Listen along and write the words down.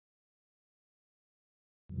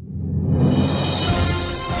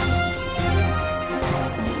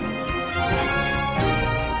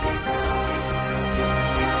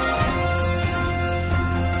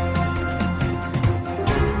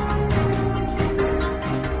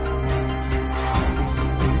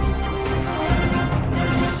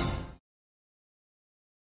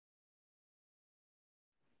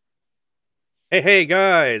Hey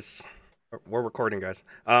guys. We're recording, guys.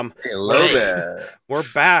 Hello We're there. we're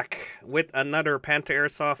back with another Panther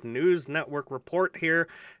Airsoft News Network report here.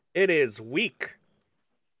 It is week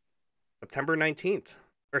September 19th.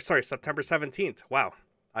 Or sorry, September 17th. Wow.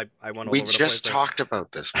 I went all We over the place just there. talked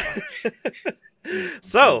about this one.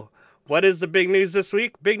 So, what is the big news this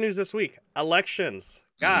week? Big news this week. Elections.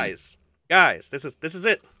 Mhm. Guys, this is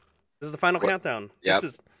it. This is the final What? countdown. This Yep.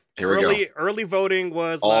 is Here we go. early voting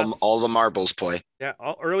was All last. all the marbles play. Yeah,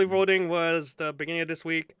 early voting was the beginning of this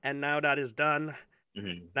week, and now that is done.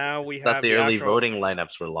 Mhm. Now we Thought have the the early actual. voting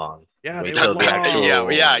lineups were long. Yeah, they Wait were till the Yeah, long.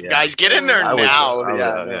 actual, yeah, yeah. guys, get They in were there I was, now. long. I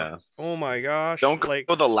Yeah, was, no. yeah. Oh my gosh! Don't go Like,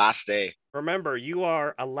 the last day. remember, you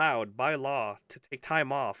are allowed by law to take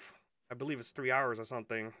time off. I believe it's 3 hours or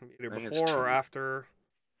something, either I think it's before or 2. after.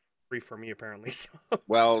 Free for me, apparently. So,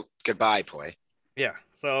 Well, goodbye, boy. yeah.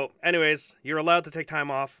 So, anyways, you're allowed to take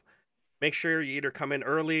time off. Make sure you either come in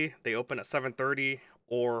early. They open at 7:30,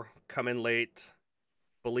 or come in late.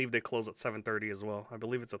 Believe they close at 7:30 as well. I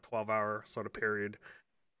believe it's a 12-hour sort of period.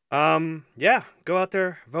 Yeah, go out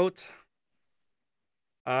there, vote.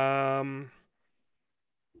 Um,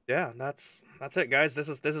 yeah, that's it, guys. This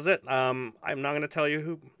is it. I'm not gonna tell you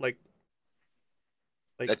who like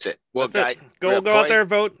That's it. Well, that's it. guy, Go out boy, there,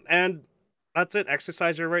 vote, and that's it.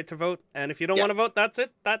 Exercise your right to vote. And if you don't yeah, want to vote, that's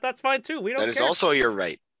it. That's fine too. We that don't is care. also your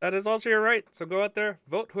right. That is also your right. So go out there,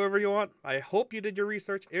 vote whoever you want. I hope you did your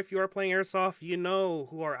research. If you are playing Airsoft, you know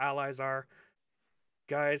who our allies are.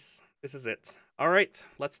 Guys, this is it. All right,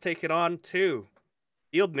 let's take it on to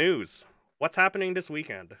field news. What's happening this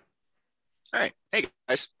weekend? All right. Hey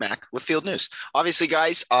guys, Mac with Field News. Obviously,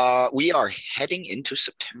 guys, we are heading into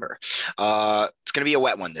September. It's going to be a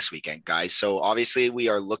wet one this weekend, guys. So obviously, we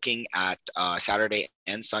are looking at Saturday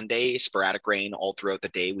and Sunday, sporadic rain all throughout the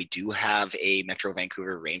day. We do have a Metro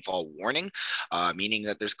Vancouver rainfall warning, meaning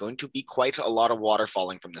that there's going to be quite a lot of water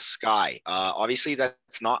falling from the sky. Obviously,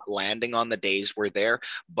 that's not landing on the days we're there,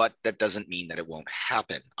 but that doesn't mean that it won't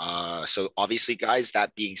happen. So obviously, guys,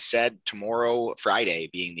 that being said, tomorrow, Friday,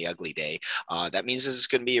 being the ugly day, that means this is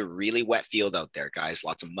going to be a really wet field out there, guys.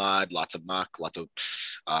 Lots of mud, lots of muck, lots of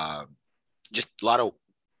just a lot of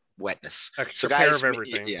wetness. So, Extra pair guys, of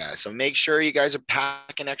everything. yeah. So make sure you guys are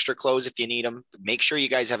packing extra clothes if you need them. Make sure you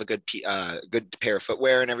guys have a good pair of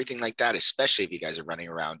footwear and everything like that, especially if you guys are running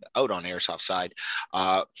around out on airsoft side.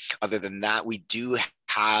 Other than that, we do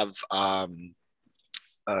have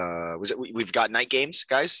we've got night games,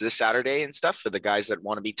 guys, this Saturday and stuff for the guys that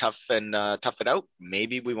want to be tough and tough it out.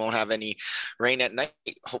 Maybe we won't have any rain at night.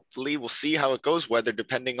 Hopefully, we'll see how it goes. Weather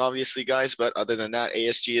depending, obviously, guys. But other than that,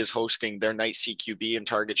 ASG is hosting their night CQB and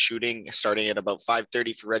target shooting starting at about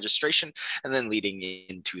 5:30 for registration, and then leading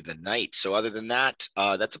into the night. So other than that,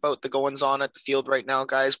 that's about the goings on at the field right now,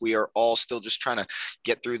 guys. We are all still just trying to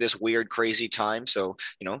get through this weird, crazy time. So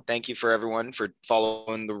thank you for everyone for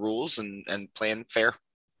following the rules and playing fair.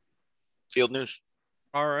 Field News.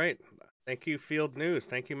 All right. Thank you, Field News.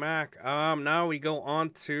 Thank you, Mac. Now we go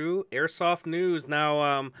on to Airsoft News.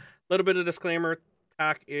 Now, little bit of disclaimer.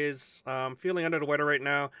 Tack is feeling under the weather right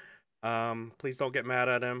now. Please don't get mad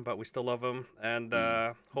at him, but we still love him, and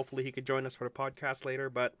hopefully he could join us for the podcast later.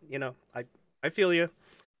 But I feel you.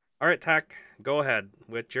 All right, Tack, go ahead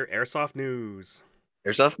with your Airsoft News.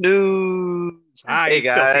 Airsoft news. Hey He's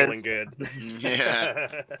still feeling guys. good.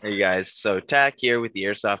 Yeah. Hey guys. So Tack here with the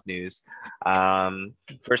Airsoft News.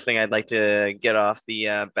 First thing I'd like to get off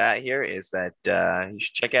the bat here is that you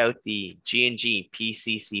should check out the G&G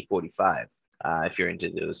PCC 45 if you're into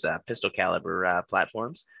those pistol caliber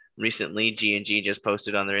platforms. Recently, G&G just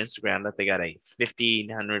posted on their Instagram that they got a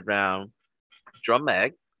 1,500 round drum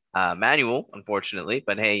mag, manual, unfortunately.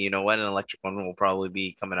 But hey, you know what? An electric one will probably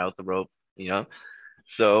be coming out the rope.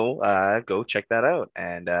 So go check that out.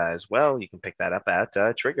 And as well, you can pick that up at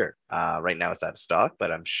Trigger. Right now it's out of stock,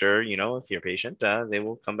 but I'm sure, if you're patient, they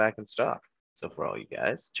will come back in stock. So for all you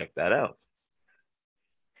guys, check that out.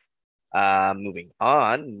 Moving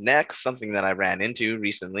on, next, something that I ran into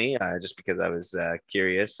recently, just because I was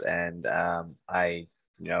curious and I,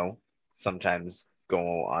 sometimes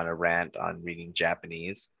go on a rant on reading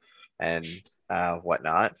Japanese and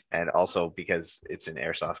whatnot, and also because it's in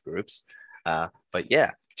airsoft groups. But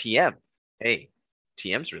yeah, TM. Hey,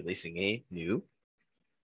 TM's releasing a new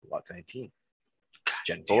Block 19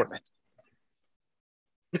 Gen 4.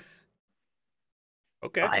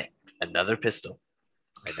 Okay. Another pistol.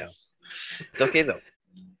 I know. It's okay though.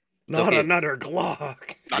 Not okay. another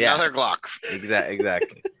Glock. Yeah, Another Glock.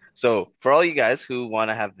 Exactly. So for all you guys who want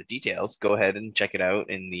to have the details, go ahead and check it out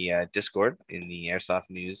in the Discord, in the Airsoft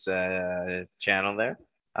News channel there,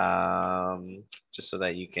 just so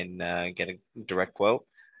that you can get a direct quote.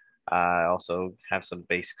 I also have some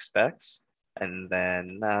basic specs. And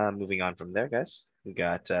then moving on from there, guys, we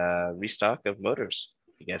got restock of motors.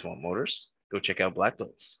 If you guys want motors, go check out Black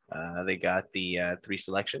Blitz. They got the 3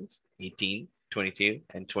 selections, 18, 22,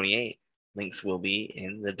 and 28. Links will be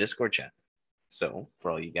in the Discord chat. So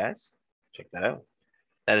for all you guys, check that out.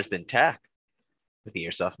 That has been Tack with the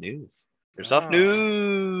Airsoft News. Airsoft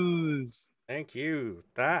News! Thank you,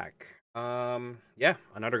 Dak. Yeah,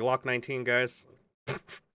 another Glock 19, guys.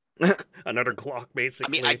 Another Glock, I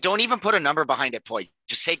basically. mean, I don't even put a number behind it, Poi.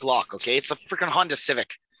 Just say Glock, okay? It's a freaking Honda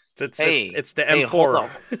Civic. It's Hey, the hey, M4.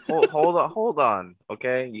 hold on,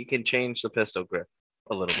 okay? You can change the pistol grip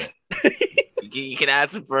a little bit. You can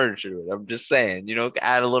add some furniture to it. I'm just saying,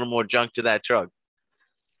 add a little more junk to that truck.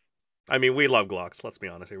 I mean, we love Glocks. Let's be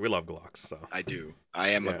honest here. We love Glocks. So I do. I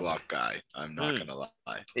am a Yeah. Glock guy. I'm not gonna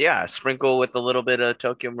lie. Yeah, sprinkle with a little bit of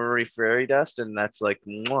Tokyo Marui fairy dust, and that's like,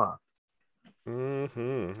 mwah.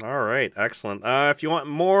 All right, excellent. If you want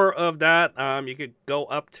more of that, you could go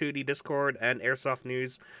up to the Discord and Airsoft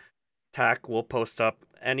News. Tack will post up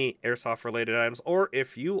any airsoft related items, or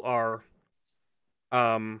if you are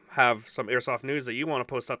have some airsoft news that you want to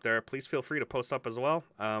post up there, please feel free to post up as well.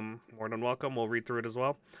 More than welcome. We'll read through it as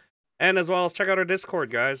well. And as well as check out our Discord,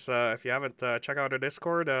 guys. If you haven't check out our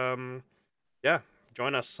Discord, yeah,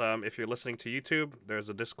 join us. If you're listening to YouTube, there's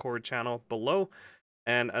a Discord channel below,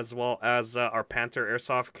 and as well as our Panther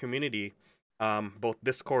Airsoft community, both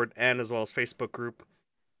Discord and as well as Facebook group.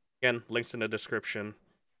 Again, links in the description.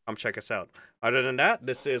 Come check us out. Other than that,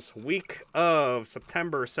 this is week of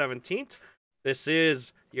September 17th. This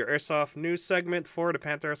is your Airsoft news segment for the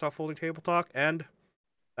Panther Airsoft Folding Table Talk, and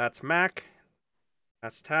that's Mac.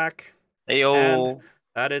 That's Tack. Hey, yo. And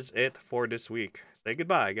that is it for this week. Say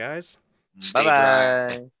goodbye, guys. Stay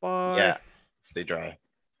Bye-bye. dry. Bye. Yeah, stay dry.